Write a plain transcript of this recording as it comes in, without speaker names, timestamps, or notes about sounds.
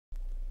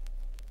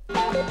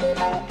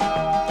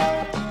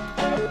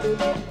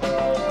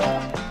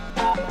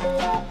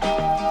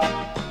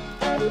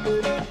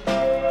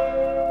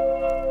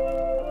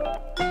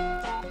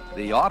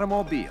The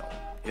automobile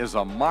is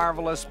a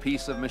marvelous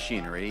piece of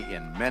machinery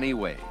in many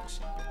ways.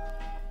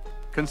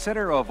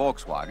 Consider a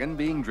Volkswagen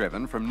being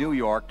driven from New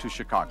York to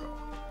Chicago.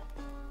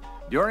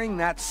 During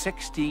that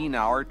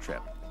 16-hour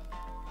trip,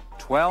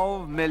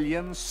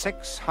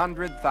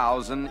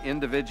 12,600,000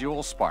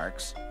 individual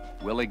sparks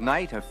will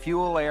ignite a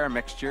fuel-air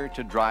mixture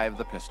to drive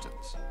the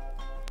pistons.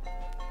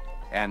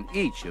 And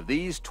each of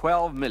these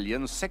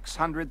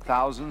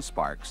 12,600,000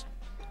 sparks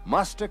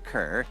must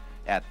occur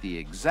at the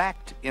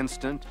exact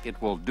instant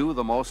it will do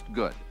the most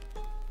good.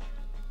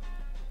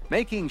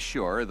 Making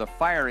sure the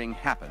firing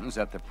happens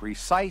at the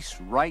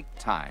precise right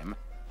time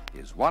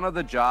is one of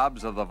the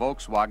jobs of the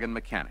Volkswagen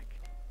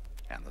mechanic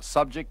and the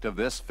subject of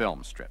this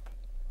film strip.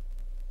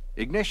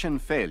 Ignition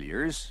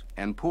failures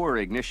and poor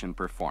ignition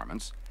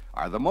performance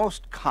are the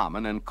most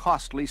common and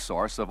costly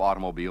source of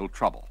automobile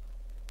trouble.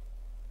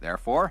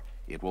 Therefore,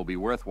 it will be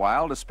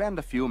worthwhile to spend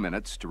a few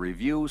minutes to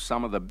review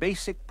some of the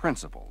basic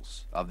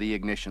principles of the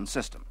ignition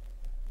system.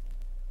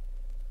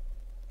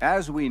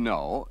 As we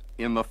know,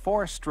 in the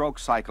four-stroke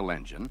cycle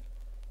engine,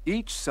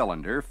 each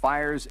cylinder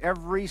fires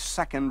every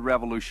second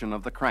revolution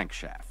of the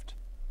crankshaft.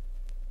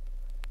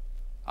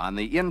 On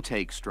the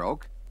intake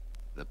stroke,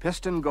 the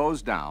piston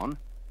goes down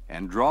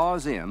and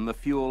draws in the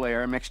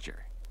fuel-air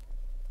mixture.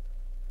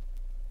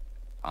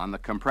 On the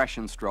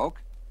compression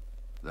stroke,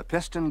 the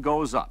piston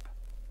goes up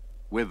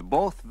with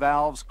both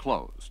valves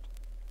closed,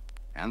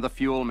 and the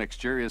fuel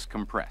mixture is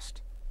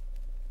compressed.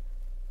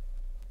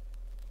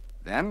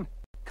 Then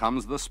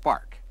comes the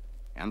spark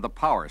and the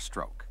power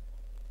stroke,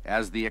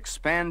 as the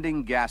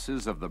expanding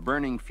gases of the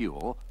burning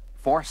fuel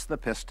force the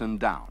piston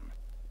down.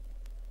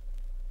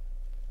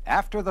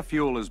 After the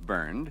fuel is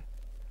burned,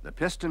 the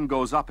piston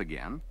goes up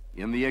again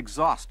in the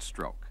exhaust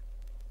stroke,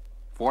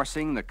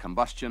 forcing the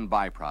combustion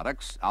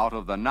byproducts out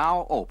of the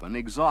now open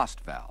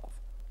exhaust valve.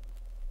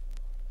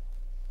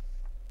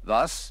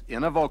 Thus,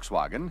 in a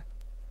Volkswagen,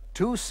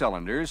 2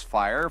 cylinders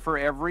fire for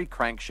every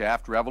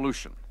crankshaft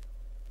revolution,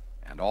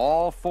 and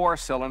all 4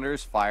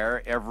 cylinders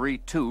fire every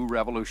 2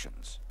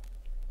 revolutions.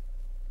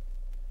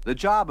 The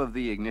job of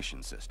the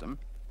ignition system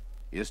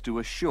is to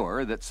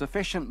assure that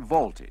sufficient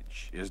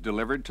voltage is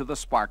delivered to the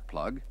spark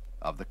plug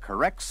of the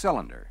correct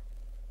cylinder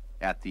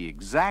at the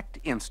exact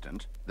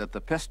instant that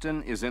the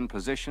piston is in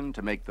position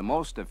to make the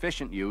most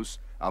efficient use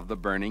of the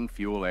burning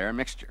fuel-air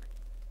mixture.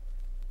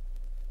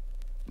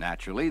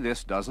 Naturally,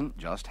 this doesn't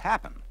just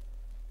happen.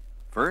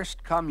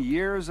 First come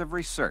years of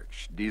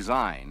research,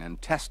 design,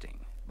 and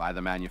testing by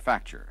the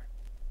manufacturer.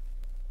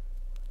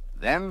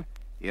 Then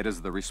it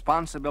is the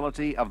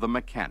responsibility of the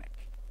mechanic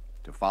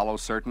to follow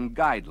certain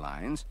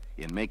guidelines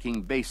in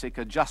making basic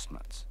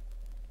adjustments.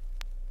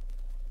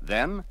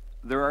 Then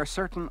there are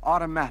certain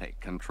automatic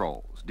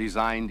controls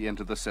designed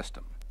into the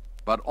system,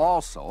 but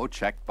also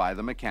checked by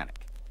the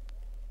mechanic.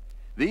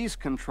 These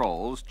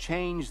controls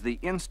change the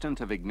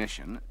instant of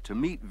ignition to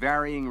meet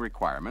varying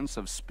requirements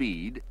of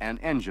speed and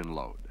engine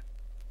load.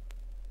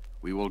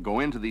 We will go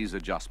into these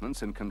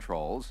adjustments and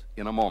controls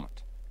in a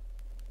moment.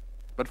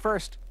 But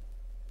first,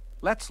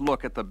 let's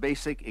look at the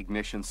basic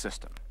ignition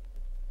system.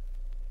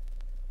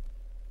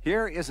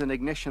 Here is an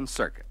ignition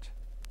circuit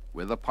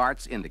with the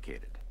parts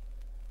indicated.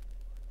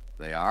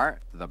 They are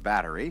the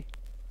battery,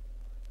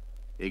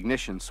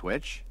 ignition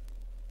switch,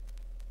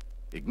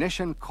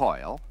 ignition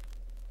coil,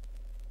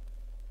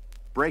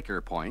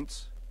 breaker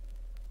points,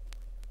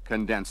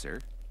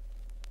 condenser,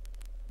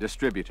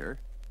 distributor,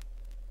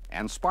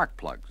 and spark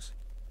plugs.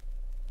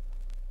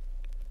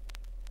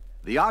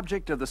 The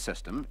object of the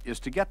system is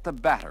to get the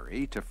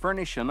battery to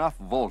furnish enough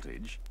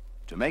voltage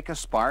to make a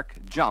spark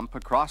jump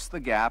across the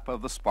gap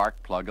of the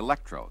spark plug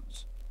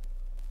electrodes.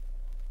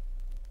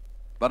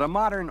 But a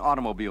modern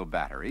automobile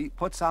battery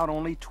puts out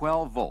only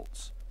 12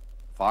 volts,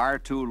 far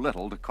too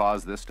little to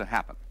cause this to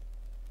happen.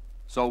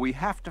 So we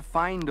have to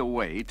find a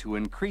way to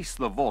increase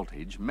the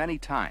voltage many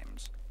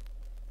times.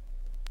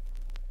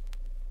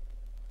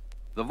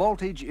 The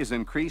voltage is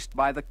increased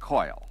by the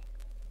coil,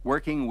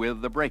 working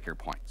with the breaker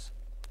points.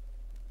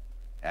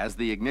 As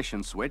the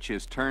ignition switch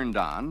is turned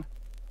on,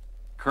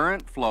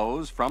 current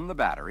flows from the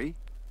battery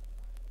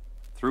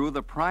through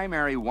the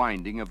primary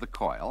winding of the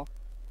coil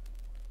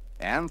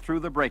and through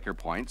the breaker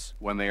points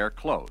when they are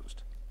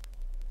closed.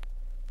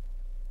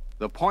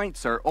 The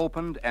points are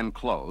opened and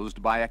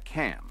closed by a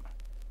cam,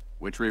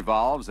 which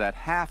revolves at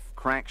half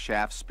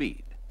crankshaft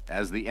speed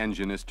as the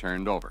engine is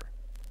turned over.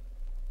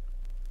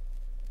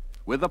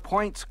 With the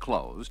points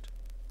closed,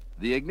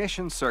 the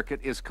ignition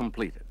circuit is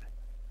completed,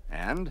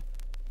 and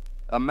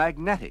a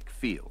magnetic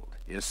field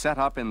is set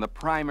up in the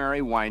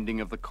primary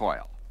winding of the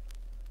coil.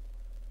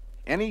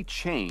 Any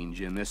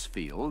change in this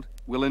field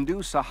will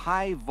induce a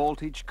high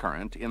voltage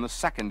current in the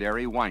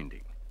secondary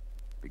winding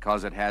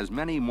because it has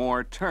many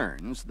more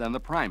turns than the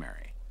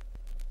primary.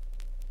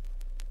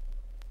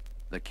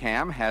 The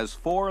cam has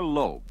 4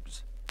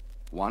 lobes,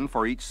 one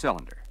for each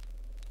cylinder.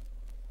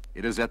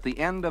 It is at the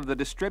end of the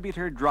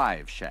distributor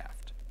drive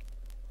shaft.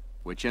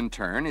 which in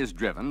turn is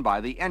driven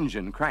by the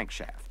engine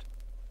crankshaft.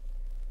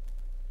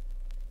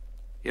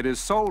 It is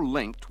so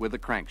linked with the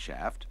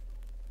crankshaft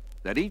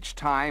that each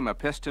time a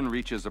piston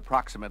reaches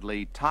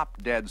approximately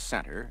top dead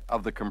center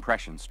of the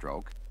compression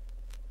stroke,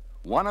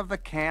 one of the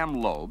cam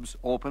lobes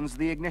opens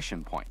the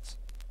ignition points.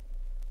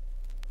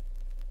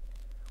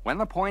 When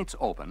the points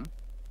open,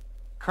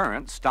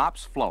 current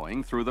stops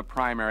flowing through the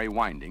primary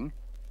winding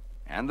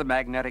and the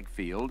magnetic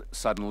field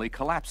suddenly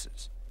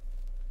collapses.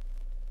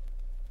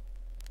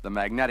 The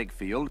magnetic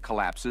field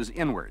collapses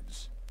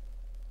inwards.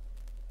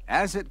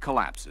 As it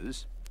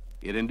collapses,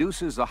 it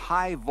induces a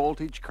high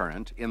voltage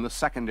current in the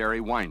secondary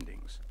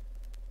windings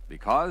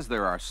because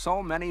there are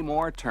so many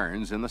more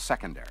turns in the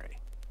secondary.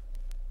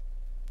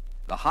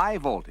 The high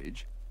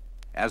voltage,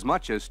 as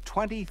much as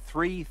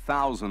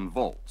 23,000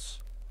 volts,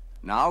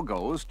 now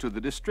goes to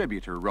the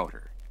distributor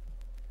rotor,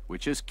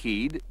 which is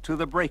keyed to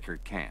the breaker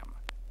cam,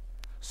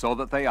 so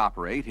that they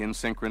operate in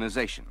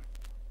synchronization.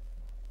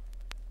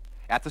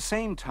 At the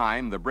same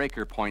time the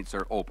breaker points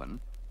are open,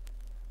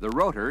 the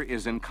rotor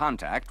is in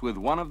contact with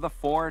one of the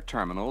 4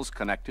 terminals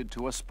connected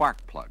to a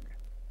spark plug.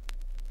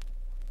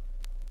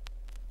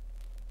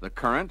 The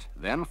current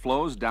then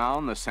flows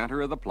down the center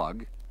of the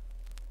plug,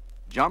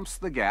 jumps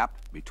the gap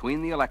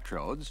between the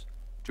electrodes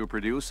to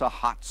produce a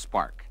hot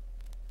spark,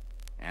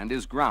 and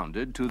is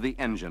grounded to the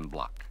engine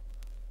block.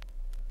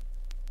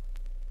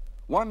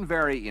 One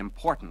very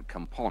important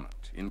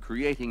component in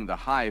creating the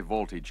high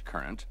voltage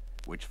current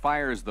which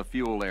fires the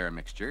fuel-air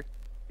mixture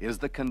is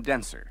the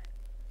condenser.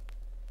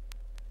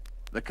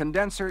 The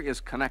condenser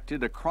is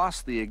connected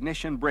across the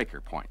ignition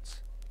breaker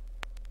points.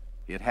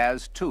 It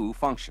has 2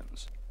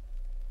 functions.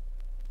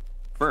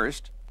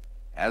 First,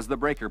 as the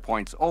breaker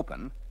points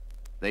open,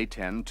 they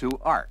tend to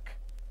arc.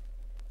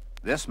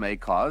 This may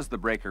cause the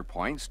breaker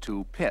points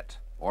to pit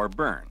or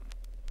burn.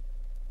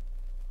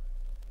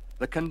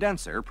 The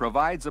condenser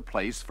provides a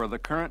place for the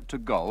current to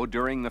go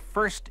during the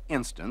first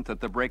instant that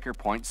the breaker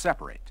points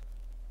separate,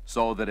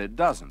 so that it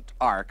doesn't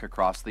arc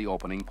across the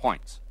opening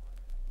points.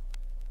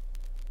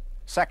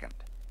 Second,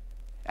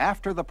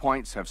 after the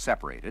points have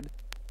separated,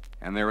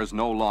 and there is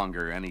no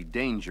longer any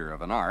danger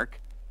of an arc,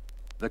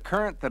 the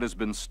current that has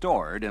been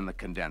stored in the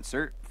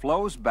condenser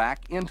flows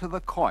back into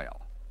the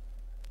coil,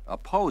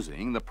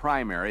 opposing the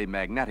primary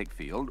magnetic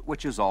field,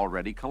 which is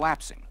already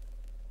collapsing.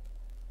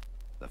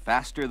 The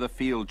faster the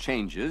field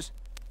changes,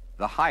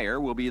 the higher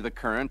will be the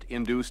current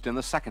induced in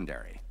the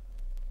secondary.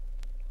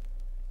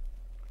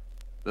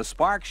 The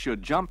spark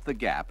should jump the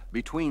gap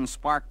between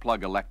spark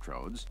plug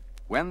electrodes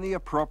when the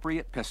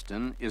appropriate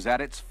piston is at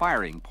its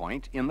firing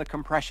point in the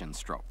compression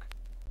stroke.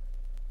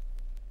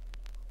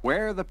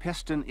 Where the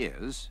piston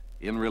is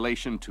in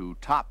relation to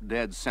top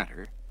dead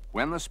center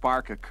when the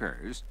spark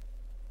occurs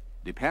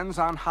depends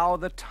on how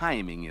the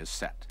timing is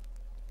set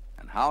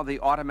and how the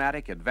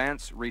automatic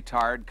advance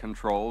retard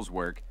controls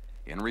work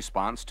in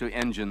response to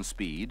engine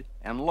speed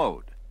and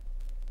load.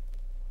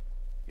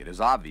 It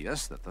is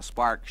obvious that the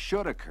spark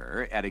should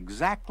occur at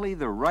exactly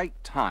the right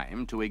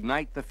time to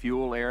ignite the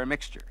fuel-air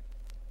mixture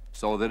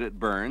so that it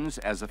burns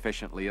as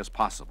efficiently as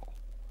possible.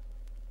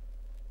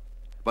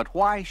 But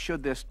why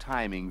should this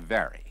timing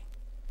vary?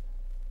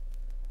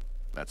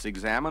 Let's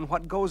examine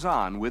what goes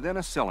on within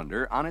a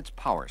cylinder on its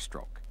power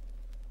stroke.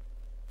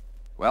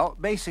 Well,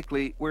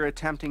 basically, we're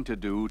attempting to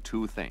do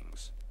 2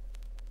 things.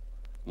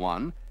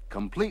 1,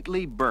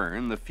 completely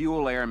burn the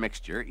fuel-air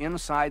mixture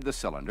inside the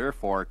cylinder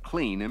for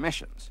clean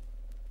emissions.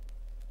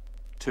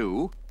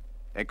 2,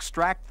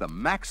 extract the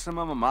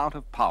maximum amount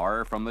of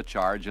power from the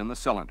charge in the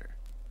cylinder.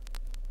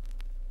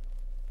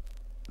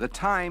 The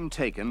time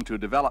taken to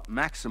develop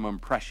maximum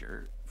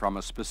pressure from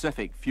a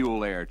specific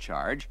fuel-air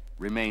charge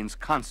remains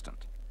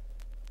constant.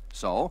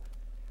 So,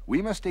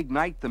 we must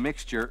ignite the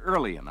mixture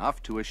early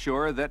enough to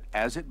assure that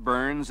as it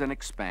burns and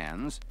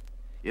expands,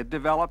 it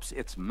develops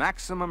its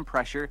maximum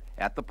pressure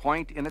at the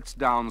point in its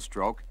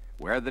downstroke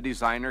where the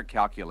designer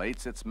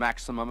calculates its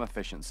maximum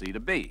efficiency to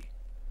be.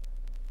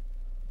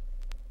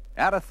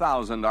 At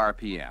 1,000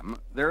 RPM,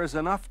 there is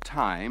enough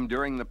time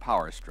during the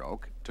power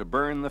stroke to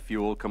burn the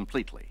fuel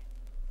completely.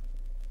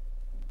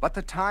 But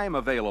the time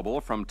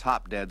available from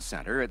top dead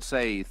center at,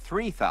 say,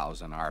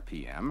 3,000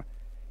 RPM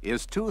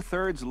is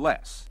 2/3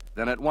 less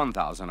than at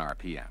 1,000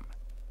 RPM.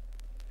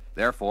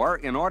 Therefore,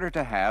 in order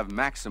to have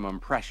maximum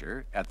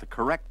pressure at the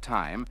correct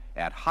time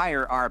at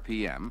higher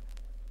RPM,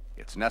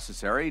 it's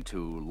necessary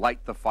to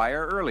light the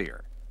fire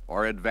earlier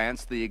or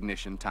advance the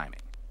ignition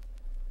timing.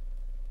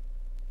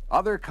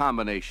 Other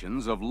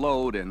combinations of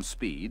load and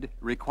speed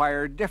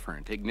require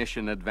different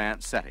ignition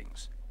advance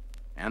settings,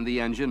 and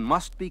the engine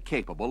must be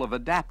capable of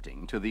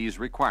adapting to these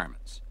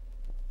requirements.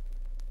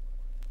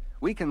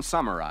 We can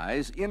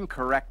summarize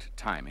incorrect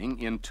timing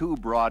in 2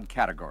 broad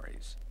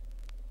categories.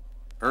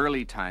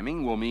 Early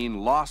timing will mean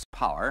lost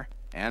power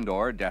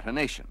and/or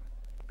detonation,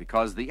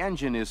 because the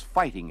engine is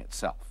fighting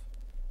itself.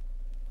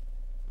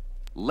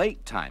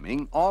 Late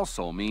timing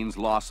also means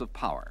loss of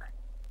power,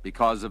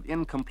 because of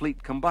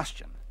incomplete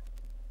combustion,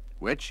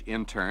 which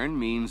in turn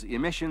means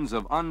emissions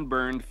of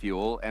unburned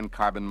fuel and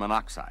carbon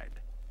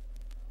monoxide.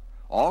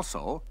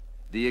 Also,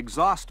 The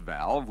exhaust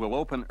valve will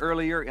open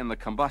earlier in the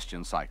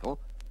combustion cycle,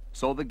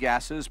 so the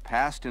gases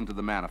passed into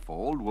the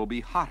manifold will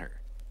be hotter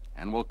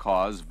and will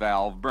cause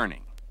valve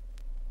burning.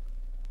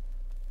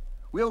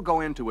 We'll go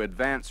into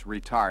advanced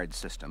retard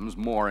systems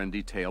more in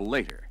detail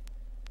later.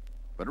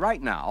 But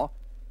right now,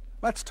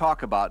 let's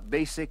talk about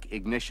basic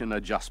ignition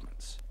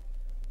adjustments.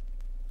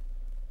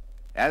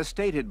 As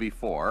stated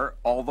before,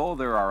 although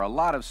there are a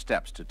lot of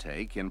steps to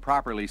take in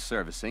properly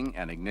servicing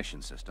an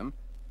ignition system,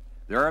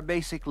 there are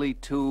basically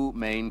two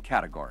main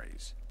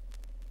categories: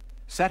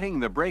 setting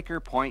the breaker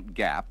point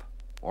gap,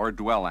 or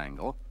dwell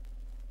angle,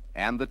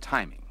 and the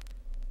timing.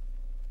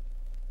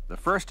 The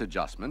first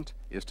adjustment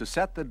is to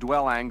set the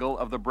dwell angle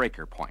of the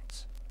breaker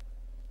points.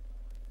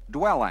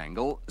 Dwell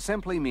angle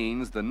simply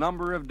means the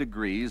number of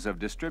degrees of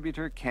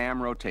distributor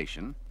cam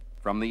rotation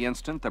from the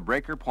instant the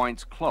breaker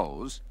points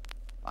close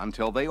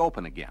until they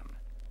open again.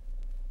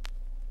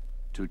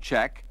 To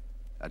check,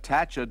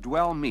 attach a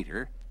dwell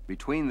meter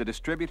between the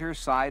distributor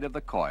side of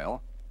the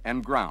coil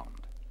and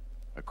ground,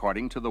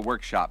 according to the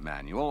workshop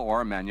manual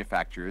or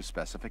manufacturer's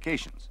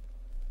specifications.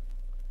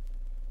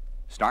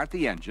 Start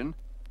the engine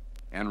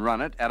and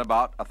run it at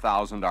about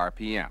 1,000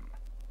 RPM.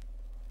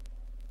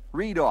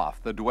 Read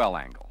off the dwell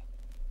angle.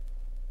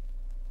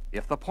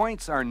 If the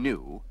points are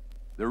new,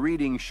 the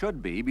reading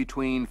should be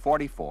between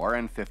 44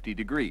 and 50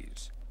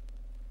 degrees.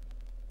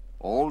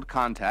 Old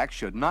contacts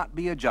should not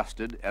be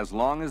adjusted as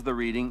long as the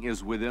reading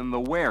is within the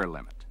wear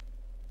limit,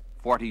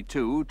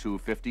 42 to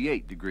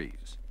 58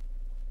 degrees.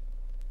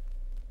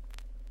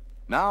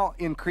 Now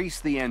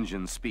increase the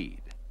engine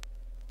speed.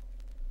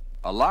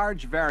 A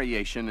large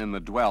variation in the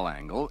dwell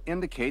angle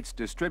indicates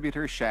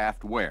distributor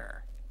shaft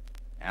wear,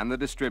 and the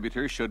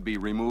distributor should be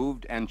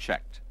removed and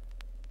checked.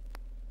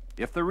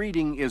 If the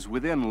reading is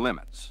within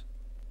limits,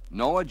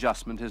 no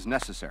adjustment is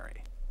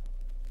necessary.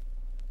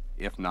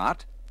 If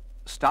not,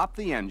 stop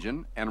the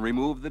engine and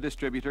remove the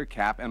distributor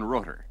cap and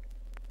rotor,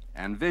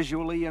 and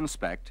visually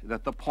inspect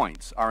that the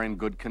points are in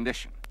good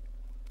condition.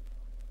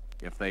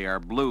 If they are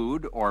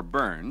blued or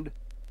burned,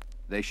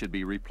 they should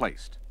be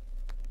replaced.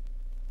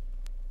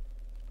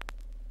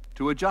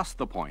 To adjust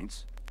the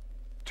points,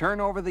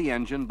 turn over the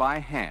engine by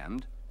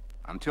hand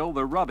until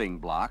the rubbing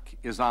block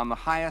is on the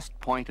highest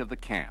point of the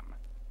cam.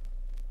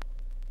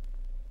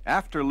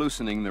 After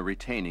loosening the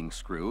retaining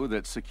screw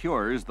that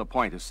secures the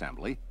point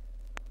assembly,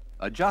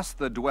 adjust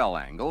the dwell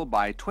angle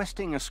by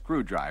twisting a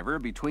screwdriver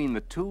between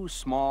the two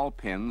small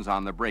pins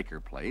on the breaker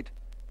plate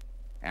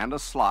and a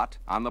slot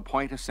on the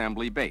point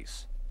assembly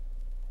base,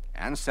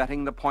 and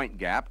setting the point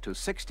gap to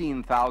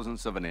 16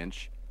 thousandths of an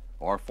inch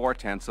or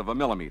 4/10 of a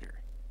millimeter.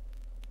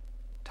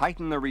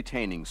 Tighten the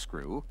retaining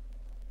screw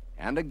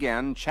and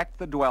again check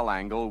the dwell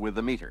angle with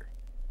the meter.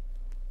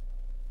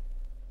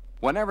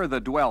 Whenever the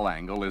dwell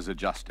angle is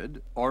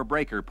adjusted or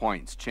breaker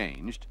points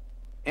changed,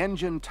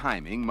 engine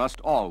timing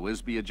must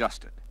always be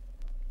adjusted.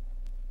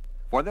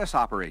 For this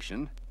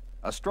operation,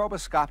 a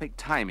stroboscopic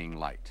timing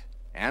light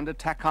and a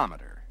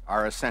tachometer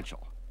are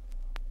essential.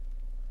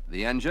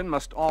 The engine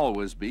must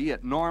always be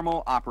at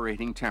normal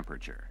operating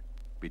temperature,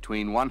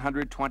 between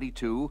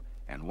 122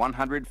 and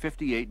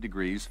 158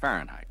 degrees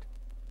Fahrenheit.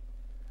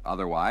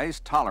 Otherwise,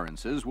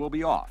 tolerances will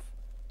be off,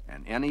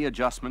 and any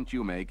adjustment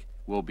you make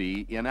will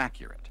be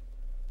inaccurate.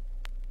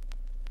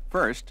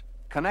 First,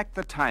 connect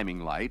the timing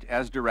light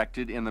as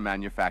directed in the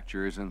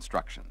manufacturer's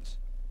instructions.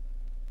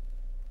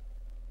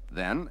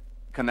 Then,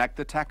 connect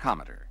the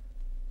tachometer.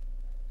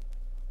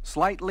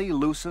 Slightly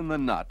loosen the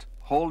nut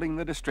holding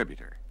the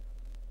distributor.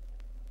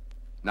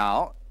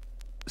 Now,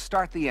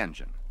 start the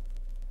engine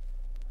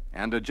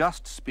and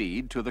adjust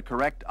speed to the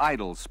correct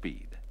idle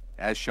speed,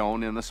 as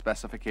shown in the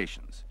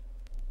specifications.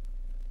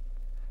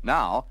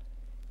 Now,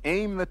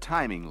 aim the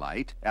timing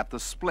light at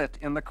the split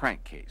in the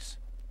crankcase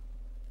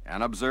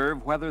and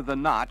observe whether the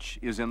notch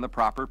is in the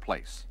proper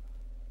place.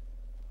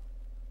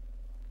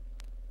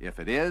 If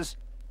it is,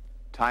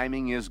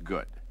 timing is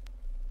good.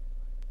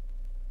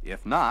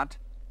 If not,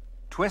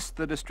 twist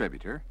the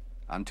distributor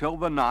until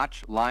the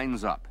notch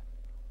lines up.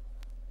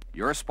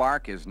 Your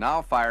spark is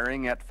now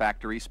firing at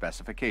factory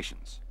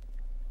specifications.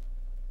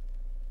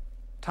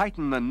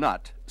 Tighten the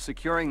nut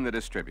securing the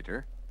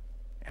distributor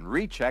and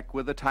recheck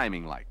with the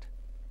timing light.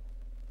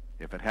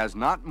 If it has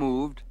not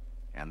moved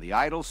and the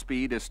idle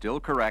speed is still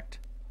correct,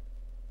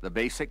 the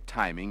basic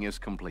timing is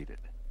completed.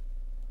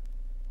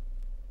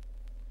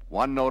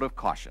 One note of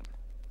caution.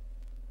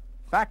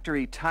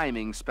 Factory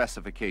timing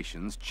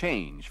specifications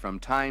change from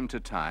time to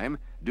time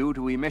due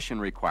to emission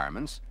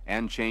requirements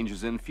and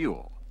changes in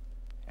fuel,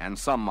 and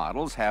some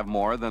models have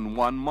more than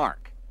one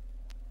mark.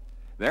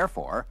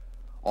 Therefore,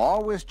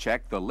 always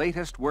check the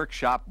latest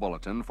workshop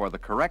bulletin for the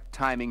correct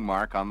timing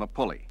mark on the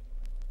pulley.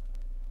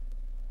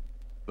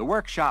 The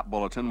workshop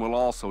bulletin will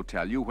also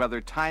tell you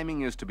whether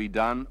timing is to be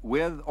done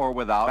with or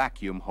without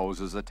vacuum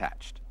hoses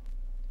attached.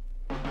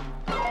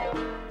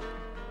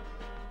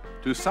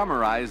 To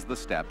summarize the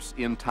steps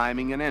in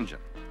timing an engine.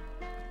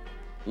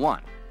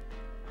 1.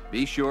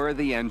 Be sure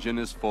the engine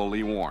is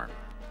fully warm.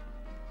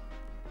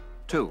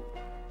 2.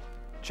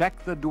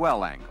 Check the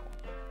dwell angle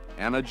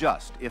and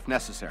adjust if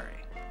necessary.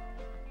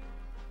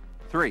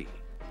 3.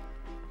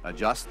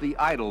 Adjust the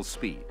idle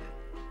speed.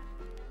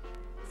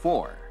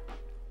 4.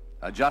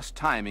 Adjust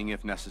timing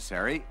if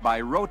necessary by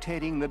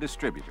rotating the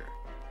distributor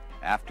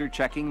after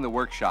checking the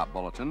workshop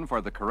bulletin for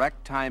the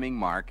correct timing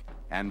mark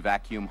and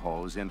vacuum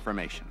hose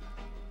information.